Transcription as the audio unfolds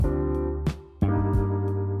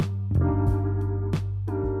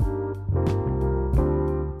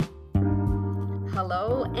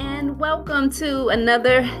and welcome to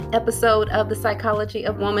another episode of the Psychology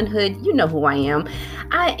of Womanhood. You know who I am.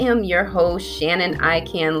 I am your host, Shannon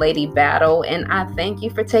Ican Lady Battle, and I thank you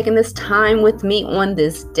for taking this time with me on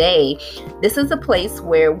this day. This is a place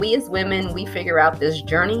where we as women, we figure out this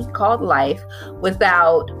journey called life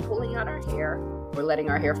without pulling out our hair or letting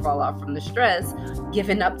our hair fall off from the stress,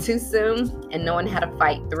 giving up too soon, and knowing how to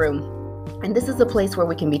fight through. And this is a place where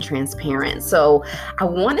we can be transparent. So I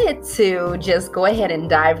wanted to just go ahead and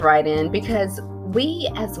dive right in because we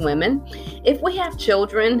as women, if we have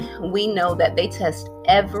children, we know that they test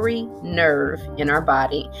every nerve in our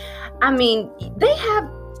body. I mean,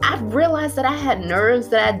 I've realized that I had nerves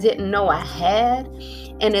that I didn't know I had.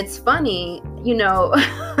 And it's funny,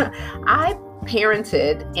 I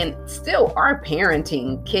parented and still are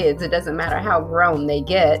parenting kids. It doesn't matter how grown they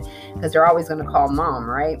get because they're always going to call mom,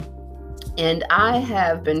 right? And I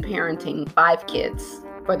have been parenting 5 kids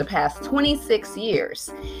for the past 26 years,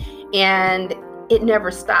 and it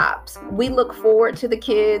never stops. We look forward to the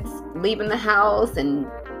kids leaving the house and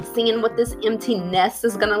seeing what this empty nest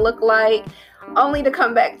is going to look like, only to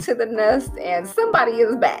come back to the nest and somebody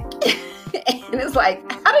is back. And it's like,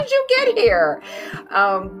 how did you get here?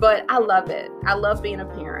 But I love it. I love being a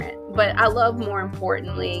parent, but I love, more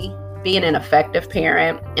importantly, being an effective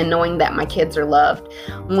parent and knowing that my kids are loved.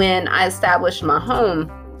 When I established my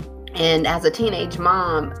home, and as a teenage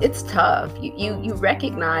mom, it's tough. You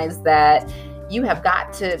recognize that you have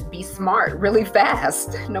got to be smart really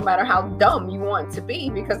fast, no matter how dumb you want to be,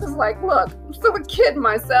 because it's like, look, I'm still a kid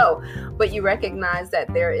myself. But you recognize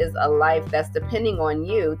that there is a life that's depending on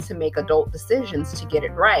you to make adult decisions to get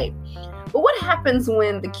it right. But what happens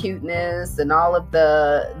when the cuteness and all of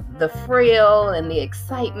the frill and the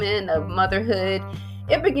excitement of motherhood,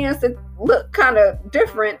 it begins to look kind of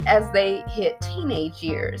different as they hit teenage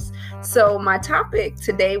years? So my topic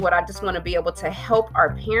today, what I just want to be able to help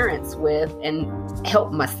our parents with and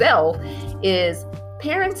help myself, is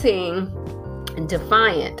parenting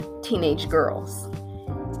defiant teenage girls.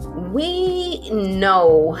 We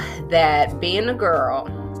know that being a girl,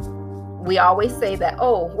 we always say that,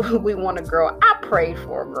 oh, we want a girl. I prayed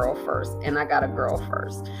for a girl first and I got a girl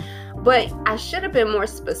first. But I should have been more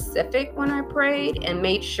specific when I prayed and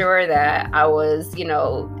made sure that I was,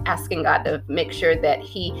 asking God to make sure that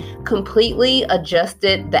He completely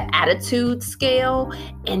adjusted the attitude scale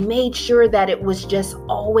and made sure that it was just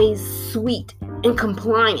always sweet and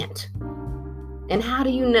compliant. And how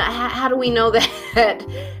do you know? How do we know that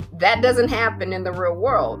that doesn't happen in the real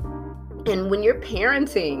world? And when you're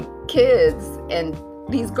parenting kids and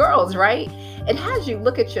these girls, right, it has you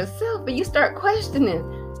look at yourself and you start questioning,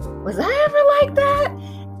 was I ever like that?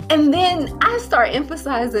 And then I start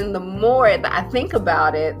emphasizing the more that I think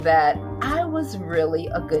about it that I was really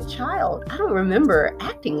a good child. I don't remember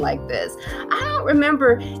acting like this. I don't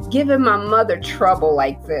remember giving my mother trouble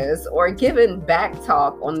like this or giving back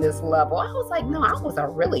talk on this level. I was like, no, I was a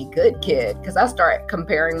really good kid, because I start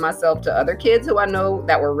comparing myself to other kids who I know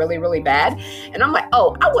that were really, really bad. And I'm like,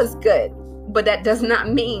 oh, I was good. But that does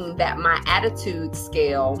not mean that my attitude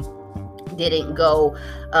scale didn't go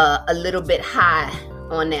a little bit high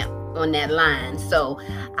on that line. So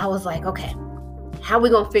I was like, okay, how we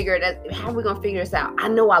gonna figure this out? I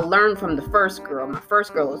know I learned from the first girl. My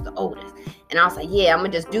first girl was the oldest, and I was like, yeah, I'm gonna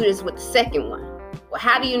just do this with the second one. Well,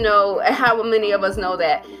 how do you know? How many of us know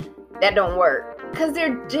that don't work? Because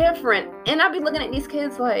they're different. And I'll be looking at these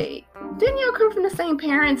kids like, didn't y'all come from the same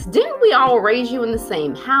parents? Didn't we all raise you in the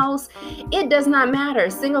same house? It does not matter.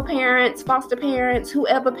 Single parents, foster parents,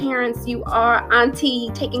 whoever parents you are,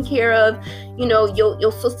 auntie taking care of,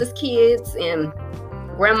 your sister's kids, and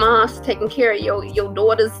grandma's taking care of your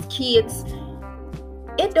daughter's kids.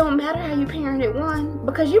 It don't matter how you parented one,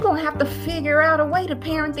 because you're going to have to figure out a way to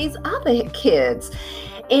parent these other kids.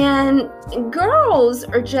 And girls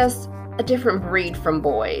are just a different breed from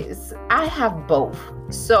boys. I have both.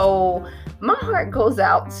 So my heart goes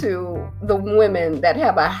out to the women that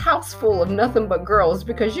have a house full of nothing but girls,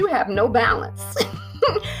 because you have no balance.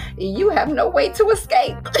 You have no way to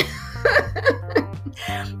escape.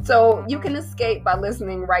 So you can escape by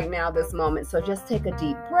listening right now, this moment. So just take a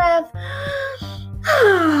deep breath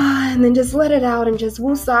and then just let it out and just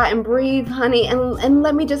woosah and breathe, honey. And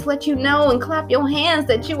let me just let you know and clap your hands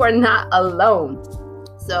that you are not alone.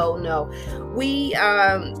 So no, we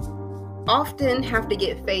often have to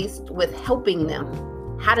get faced with helping them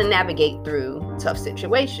how to navigate through tough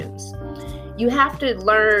situations. You have to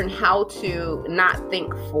learn how to not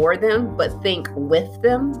think for them, but think with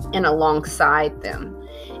them and alongside them.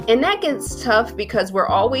 And that gets tough because we're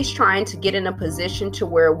always trying to get in a position to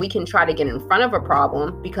where we can try to get in front of a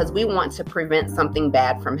problem because we want to prevent something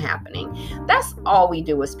bad from happening. That's all we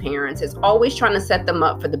do as parents, is always trying to set them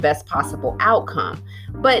up for the best possible outcome.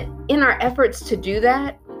 But in our efforts to do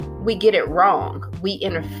that, we get it wrong. We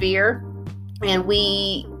interfere and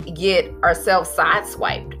we get ourselves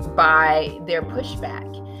sideswiped by their pushback,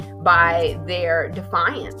 by their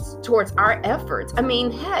defiance towards our efforts. I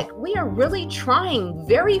mean, heck, we are really trying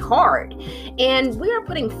very hard and we are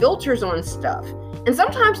putting filters on stuff. And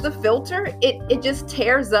sometimes the filter, it just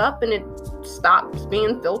tears up and it stops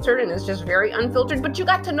being filtered and it's just very unfiltered. But you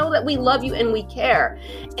got to know that we love you and we care.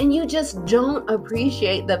 And you just don't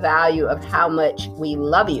appreciate the value of how much we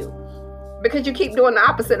love you because you keep doing the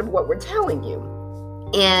opposite of what we're telling you.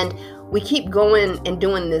 And we keep going and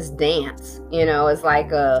doing this dance. It's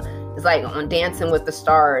like on Dancing with the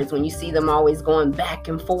Stars, when you see them always going back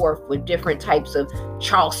and forth with different types of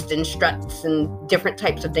Charleston struts and different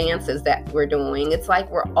types of dances that we're doing. It's like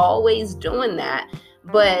we're always doing that,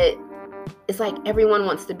 but it's like everyone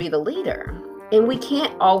wants to be the leader. And we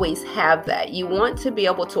can't always have that. You want to be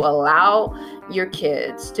able to allow your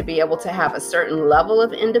kids to be able to have a certain level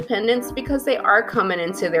of independence because they are coming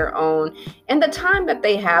into their own. And the time that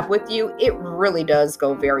they have with you, it really does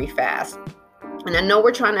go very fast. And I know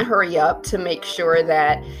we're trying to hurry up to make sure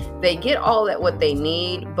that they get all that what they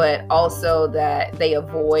need, but also that they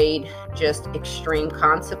avoid just extreme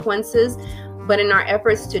consequences. But in our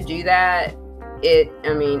efforts to do that, it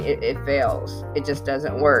fails. It just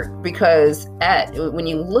doesn't work because when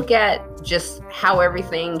you look at just how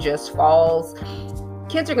everything just falls,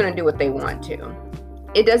 kids are going to do what they want to.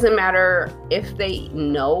 It doesn't matter if they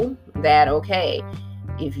know that, okay,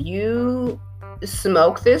 if you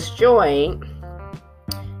smoke this joint,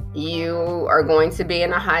 you are going to be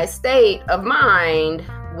in a high state of mind,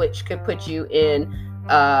 which could put you in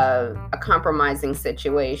a compromising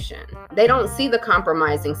situation. They don't see the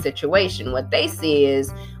compromising situation. What they see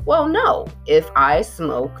is, well, no, if I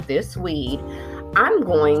smoke this weed, I'm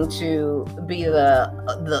going to be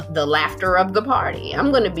the laughter of the party.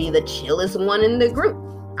 I'm going to be the chillest one in the group.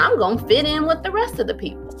 I'm going to fit in with the rest of the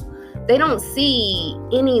people. They don't see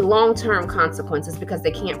any long-term consequences because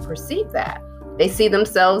they can't perceive that. They see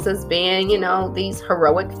themselves as being, these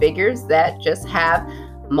heroic figures that just have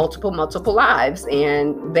multiple lives,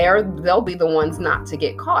 and they'll be the ones not to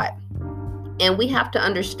get caught. And we have to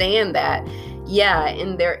understand that,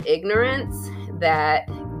 in their ignorance, that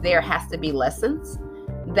there has to be lessons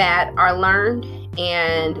that are learned,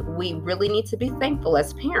 and we really need to be thankful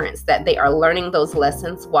as parents that they are learning those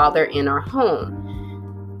lessons while they're in our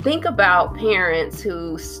home. Think about parents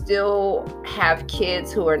who still have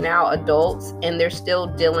kids who are now adults and they're still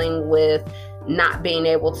dealing with not being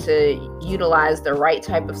able to utilize the right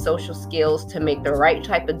type of social skills to make the right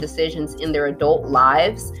type of decisions in their adult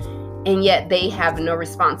lives. And yet they have no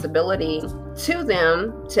responsibility to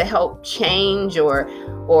them to help change or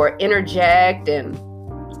interject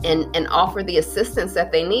and offer the assistance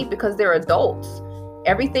that they need because they're adults.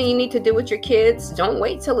 Everything you need to do with your kids, don't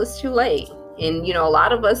wait till it's too late. And, a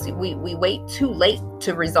lot of us, we wait too late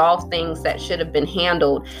to resolve things that should have been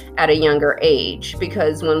handled at a younger age.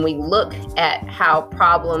 Because when we look at how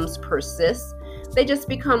problems persist, they just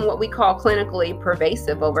become what we call clinically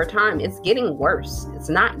pervasive over time. It's getting worse. It's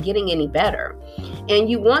not getting any better. And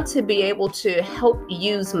you want to be able to help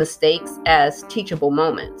use mistakes as teachable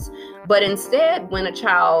moments. But instead, when a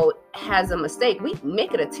child has a mistake, we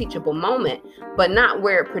make it a teachable moment, but not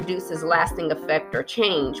where it produces lasting effect or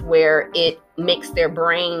change, where it makes their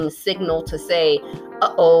brain signal to say,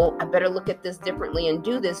 uh-oh, I better look at this differently and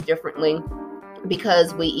do this differently,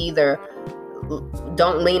 because we either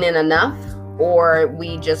don't lean in enough or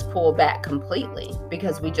we just pull back completely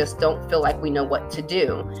because we just don't feel like we know what to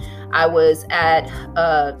do. I was at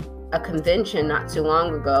a convention not too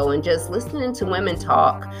long ago and just listening to women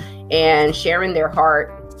talk and sharing their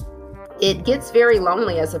heart. It gets very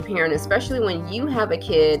lonely as a parent, especially when you have a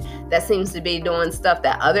kid that seems to be doing stuff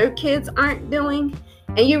that other kids aren't doing.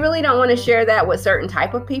 And you really don't want to share that with certain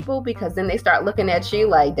type of people because then they start looking at you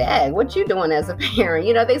like, Dad, what you doing as a parent?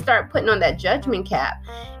 They start putting on that judgment cap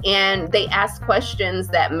and they ask questions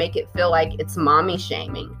that make it feel like it's mommy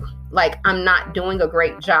shaming. Like I'm not doing a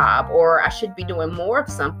great job or I should be doing more of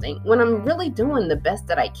something when I'm really doing the best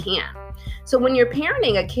that I can. So when you're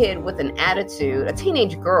parenting a kid with an attitude, a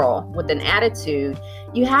teenage girl with an attitude,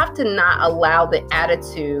 you have to not allow the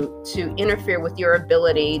attitude to interfere with your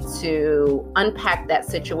ability to unpack that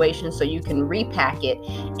situation so you can repack it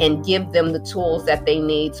and give them the tools that they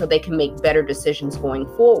need so they can make better decisions going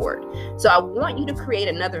forward. So I want you to create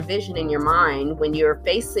another vision in your mind when you're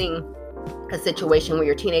facing a situation where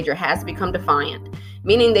your teenager has become defiant,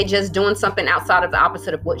 meaning they're just doing something outside of the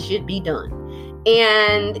opposite of what should be done.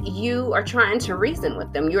 And you are trying to reason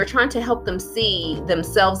with them. You're trying to help them see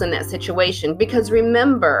themselves in that situation. Because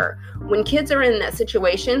remember, when kids are in that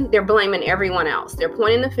situation, they're blaming everyone else. They're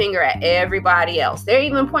pointing the finger at everybody else. They're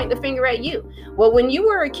even pointing the finger at you. Well, when you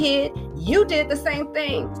were a kid, you did the same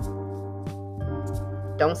thing.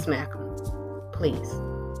 Don't smack them. Please.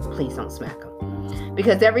 Please don't smack them.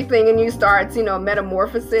 Because everything in you starts,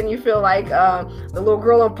 metamorphosing. You feel like the little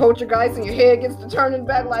girl on Poltergeist, and your head gets to turning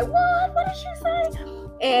back like, what? What did she say?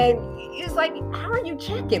 And it's like, how are you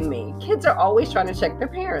checking me? Kids are always trying to check their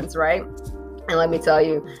parents, right? And let me tell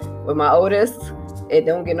you, with my oldest, it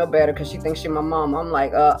don't get no better because she thinks she's my mom. I'm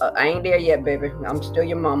like, I ain't there yet, baby. I'm still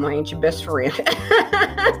your mama. I ain't your best friend.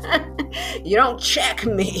 You don't check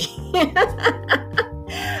me.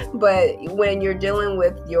 But when you're dealing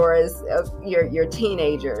with your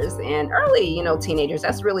teenagers and early, teenagers,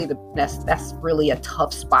 that's really a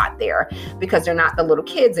tough spot there, because they're not the little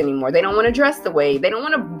kids anymore. They don't want to dress the way, they don't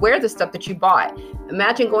want to wear the stuff that you bought.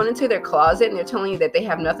 Imagine going into their closet and they're telling you that they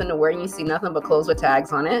have nothing to wear and you see nothing but clothes with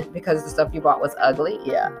tags on it because the stuff you bought was ugly.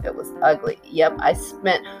 Yeah, it was ugly. Yep, I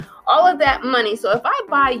spent all of that money. So if I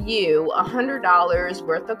buy you $100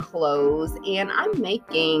 worth of clothes and I'm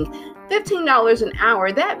making $15 an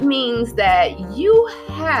hour, that means that you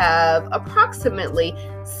have approximately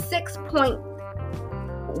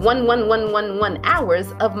 6.11111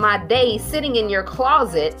 hours of my day sitting in your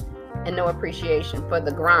closet and no appreciation for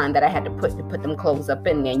the grind that I had to put them clothes up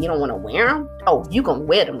in there. And you don't want to wear them? Oh, you gonna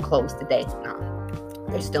wear them clothes today? No.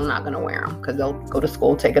 They're still not going to wear them because they'll go to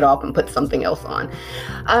school, take it off, and put something else on.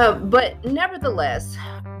 But nevertheless,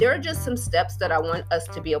 there are just some steps that I want us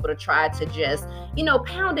to be able to try to just,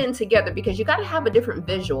 pound in together, because you got to have a different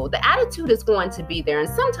visual. The attitude is going to be there. And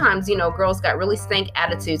sometimes, girls got really stank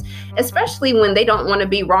attitudes, especially when they don't want to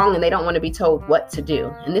be wrong and they don't want to be told what to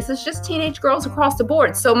do. And this is just teenage girls across the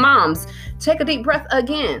board. So moms, take a deep breath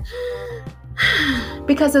again.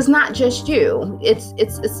 Because it's not just you. It's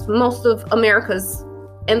most of America's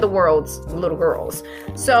and the world's little girls.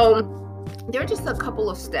 So there are just a couple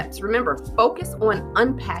of steps. Remember, focus on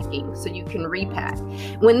unpacking so you can repack.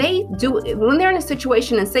 When they're in a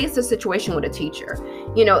situation, and say it's a situation with a teacher,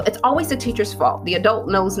 it's always the teacher's fault. The adult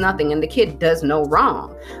knows nothing and the kid does no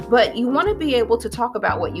wrong. But you want to be able to talk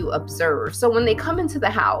about what you observe. So when they come into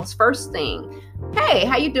the house, first thing, hey,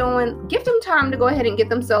 how you doing? Give them time to go ahead and get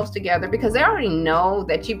themselves together, because they already know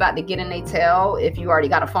that you about to get in their tail if you already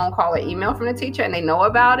got a phone call or email from the teacher and they know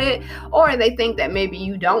about it, or they think that maybe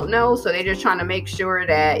you don't know, so they're just trying to make sure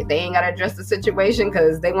that they ain't got to address the situation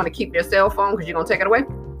because they want to keep their cell phone because you're going to take it away.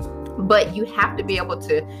 But you have to be able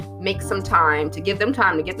to make some time to give them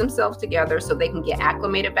time to get themselves together so they can get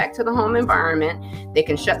acclimated back to the home environment. They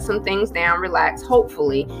can shut some things down, relax,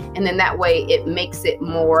 hopefully. And then that way it makes it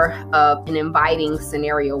more of an inviting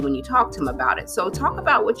scenario when you talk to them about it. So talk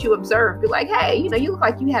about what you observed. Be like, hey, you look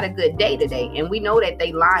like you had a good day today. And we know that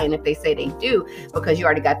they lying if they say they do, because you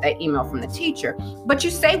already got that email from the teacher. But you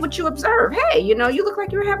say what you observe. Hey, you look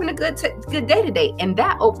like you're having a good day today. And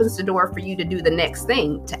that opens the door for you to do the next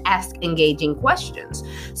thing, to ask engaging questions.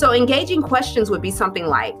 So engaging questions would be something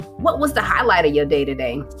like, what was the highlight of your day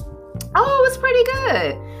today? Oh, it's pretty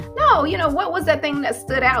good. No, what was that thing that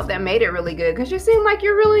stood out that made it really good? Because you seem like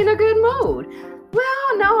you're really in a good mood.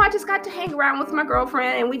 Well, no, I just got to hang around with my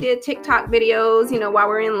girlfriend and we did TikTok videos, while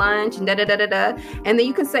we're in lunch and da-da-da-da-da. And then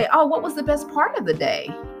you can say, oh, what was the best part of the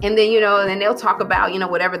day? And then, and they'll talk about,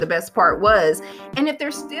 whatever the best part was. And if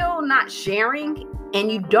they're still not sharing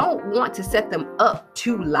and you don't want to set them up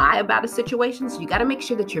to lie about a situation, so you got to make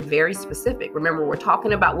sure that you're very specific. Remember, we're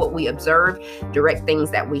talking about what we observed, direct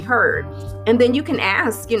things that we heard. And then you can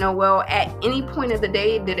ask, well, at any point of the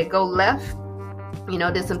day, did it go left?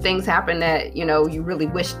 Did some things happen that, you really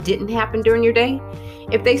wish didn't happen during your day?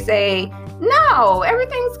 If they say, no,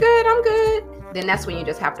 everything's good, I'm good, then that's when you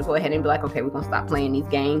just have to go ahead and be like, okay, we're going to stop playing these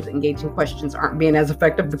games. Engaging questions aren't being as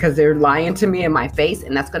effective because they're lying to me in my face,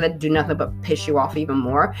 and that's going to do nothing but piss you off even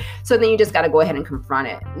more. So then you just got to go ahead and confront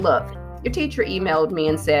it. Look, your teacher emailed me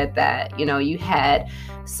and said that, you had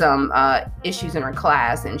some issues in her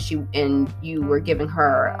class and you were giving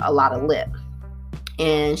her a lot of lip.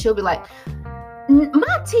 And she'll be like,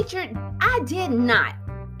 my teacher, I did not.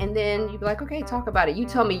 And then you'd be like, okay, talk about it. You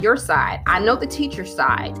tell me your side. I know the teacher's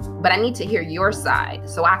side, but I need to hear your side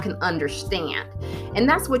so I can understand. And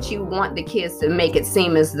that's what you want the kids to make it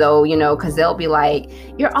seem as though, because they'll be like,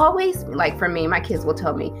 you're always, like for me, my kids will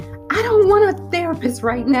tell me, I don't want a therapist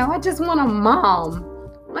right now. I just want a mom.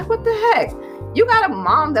 Like, what the heck? You got a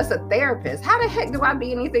mom that's a therapist. How the heck do I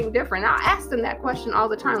be anything different? I ask them that question all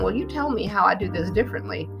the time. Well, you tell me how I do this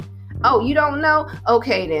differently. Oh, you don't know?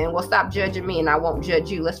 Okay, then. Well, stop judging me and I won't judge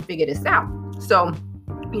you. Let's figure this out. So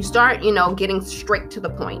you start, getting straight to the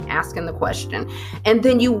point, asking the question. And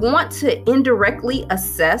then you want to indirectly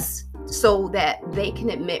assess so that they can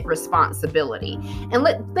admit responsibility. And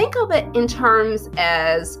think of it in terms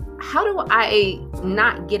as, how do I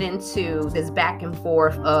not get into this back and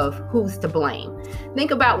forth of who's to blame?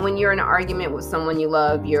 Think about when you're in an argument with someone you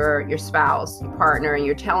love, your spouse, your partner, and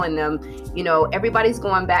you're telling them, everybody's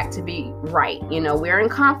going back to be right. We're in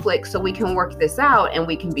conflict, so we can work this out and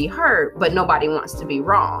we can be hurt, but nobody wants to be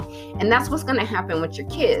wrong. And that's what's going to happen with your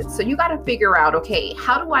kids. So you got to figure out, okay,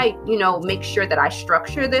 how do I, make sure that I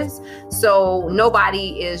structure this so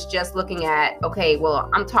nobody is just looking at, okay,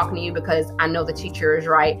 well, I'm talking to you because I know the teacher is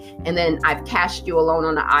right, and then I've cast you alone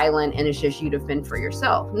on the island and it's just you to fend for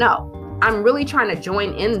yourself. No. I'm really trying to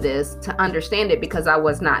join in this to understand it because I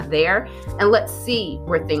was not there, and let's see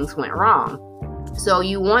where things went wrong. So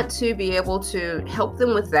you want to be able to help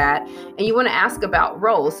them with that, and you want to ask about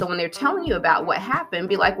roles. So when they're telling you about what happened,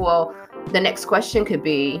 be like, well, the next question could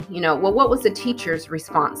be, well, what was the teacher's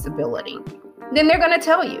responsibility? Then they're going to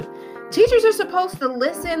tell you. Teachers are supposed to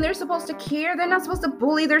listen. They're supposed to care. They're not supposed to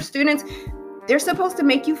bully their students. They're supposed to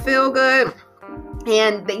make you feel good.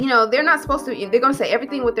 And, they're not supposed to, they're going to say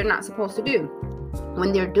everything what they're not supposed to do.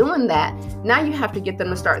 When they're doing that, now you have to get them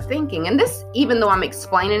to start thinking. And this, even though I'm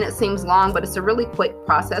explaining, it seems long, but it's a really quick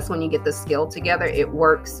process. When you get the skill together, it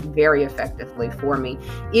works very effectively for me.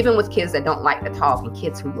 Even with kids that don't like to talk and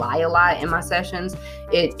kids who lie a lot in my sessions,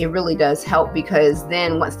 it really does help, because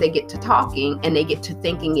then once they get to talking and they get to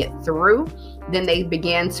thinking it through, then they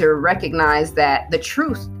begin to recognize that the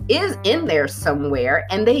truth is in there somewhere,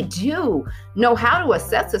 and they do know how to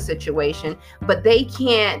assess a situation, but they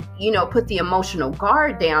can't, put the emotional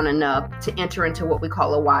guard down enough to enter into what we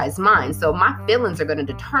call a wise mind. So my feelings are going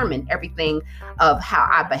to determine everything of how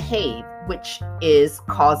I behave, which is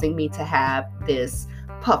causing me to have this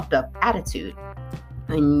puffed up attitude.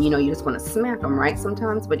 And, you just want to smack them, right,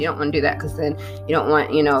 sometimes, but you don't want to do that, because then you don't want,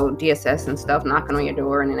 DSS and stuff knocking on your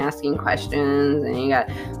door and then asking questions, and you got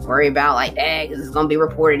to worry about, like, because it's going to be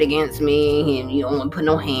reported against me, and you don't want to put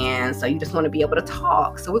no hands, so you just want to be able to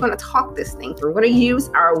talk. So we're going to talk this thing through. We're going to use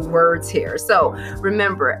our words here. So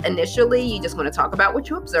remember, initially, you just want to talk about what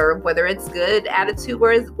you observe, whether it's good attitude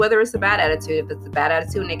or whether it's a bad attitude. If it's a bad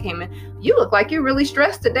attitude and they came in, you look like you're really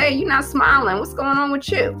stressed today. You're not smiling. What's going on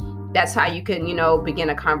with you? That's how you can,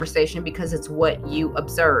 begin a conversation, because it's what you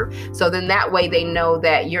observe. So then that way they know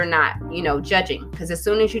that you're not, judging. Because as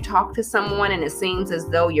soon as you talk to someone and it seems as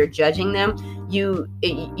though you're judging them, you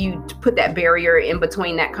put that barrier in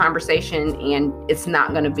between that conversation, and it's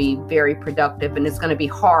not going to be very productive, and it's going to be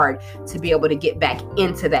hard to be able to get back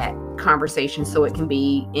into that conversation so it can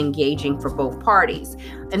be engaging for both parties.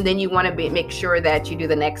 And then you want to make sure that you do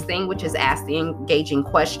the next thing, which is ask the engaging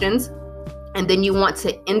questions. And then you want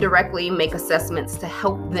to indirectly make assessments to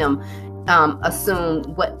help them assume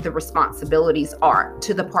what the responsibilities are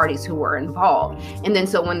to the parties who were involved. And then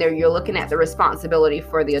so when you're looking at the responsibility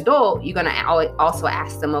for the adult, you're going to also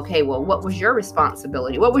ask them, okay, well, what was your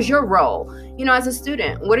responsibility? What was your role? As a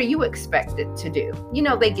student, what are you expected to do?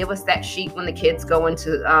 They give us that sheet when the kids go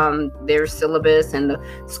into their syllabus and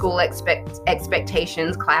the school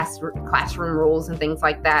expectations, classroom rules and things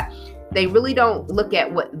like that. They really don't look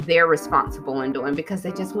at what they're responsible in doing, because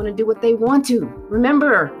they just want to do what they want to.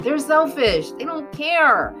 Remember, they're selfish. They don't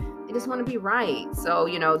care. They just want to be right. So,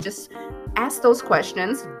 just ask those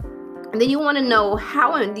questions. And then you want to know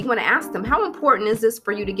and you want to ask them, how important is this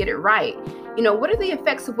for you to get it right? What are the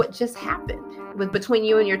effects of what just happened between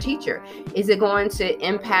you and your teacher? Is it going to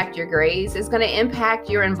impact your grades? It's going to impact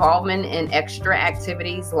your involvement in extra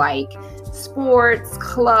activities like sports,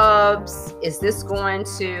 clubs? Is this going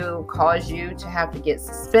to cause you to have to get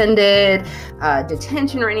suspended,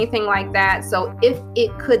 detention, or anything like that? So if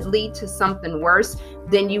it could lead to something worse,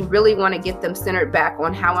 then you really want to get them centered back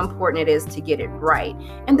on how important it is to get it right.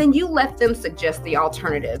 And then you let them suggest the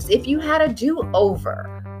alternatives. If you had a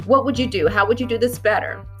do-over, what would you do? How would you do this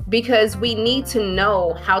better? Because we need to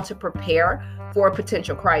know how to prepare for a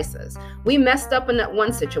potential crisis. We messed up in that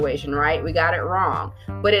one situation, right? We got it wrong.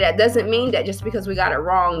 But it doesn't mean that just because we got it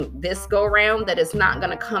wrong this go around, that it's not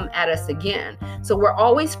going to come at us again. So we're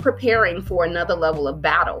always preparing for another level of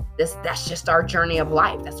battle. That's just our journey of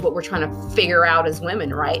life. That's what we're trying to figure out as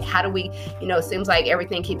women, right? How do we, it seems like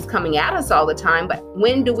everything keeps coming at us all the time, but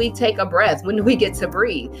when do we take a breath? When do we get to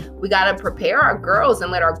breathe? We got to prepare our girls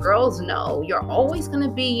and let our girls know you're always going to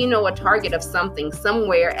be, a target of something,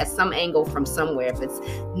 somewhere, at some angle, from some somewhere. If it's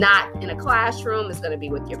not in a classroom, it's going to be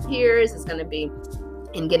with your peers, it's going to be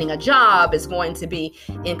in getting a job, is going to be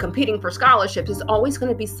in competing for scholarships. It's always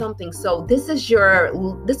going to be something. So this is your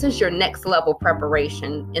next level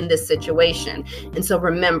preparation in this situation. And so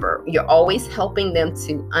remember, you're always helping them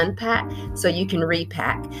to unpack so you can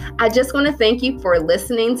repack. I just want to thank you for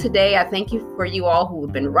listening today. I thank you for you all who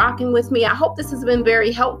have been rocking with me. I hope this has been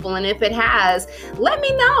very helpful. And if it has, let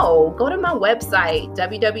me know. Go to my website,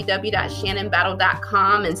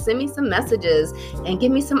 www.shannonbattle.com, and send me some messages and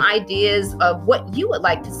give me some ideas of what you would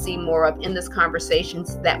like to see more of in this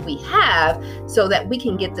conversations that we have, so that we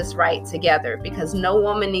can get this right together, because no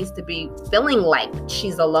woman needs to be feeling like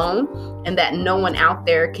she's alone and that no one out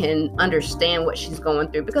there can understand what she's going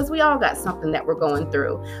through, because we all got something that we're going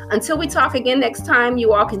through. Until we talk again next time,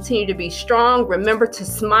 you all continue to be strong. Remember to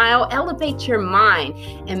smile, elevate your mind,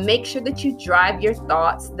 and make sure that you drive your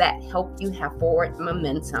thoughts that help you have forward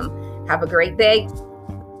momentum. Have a great day.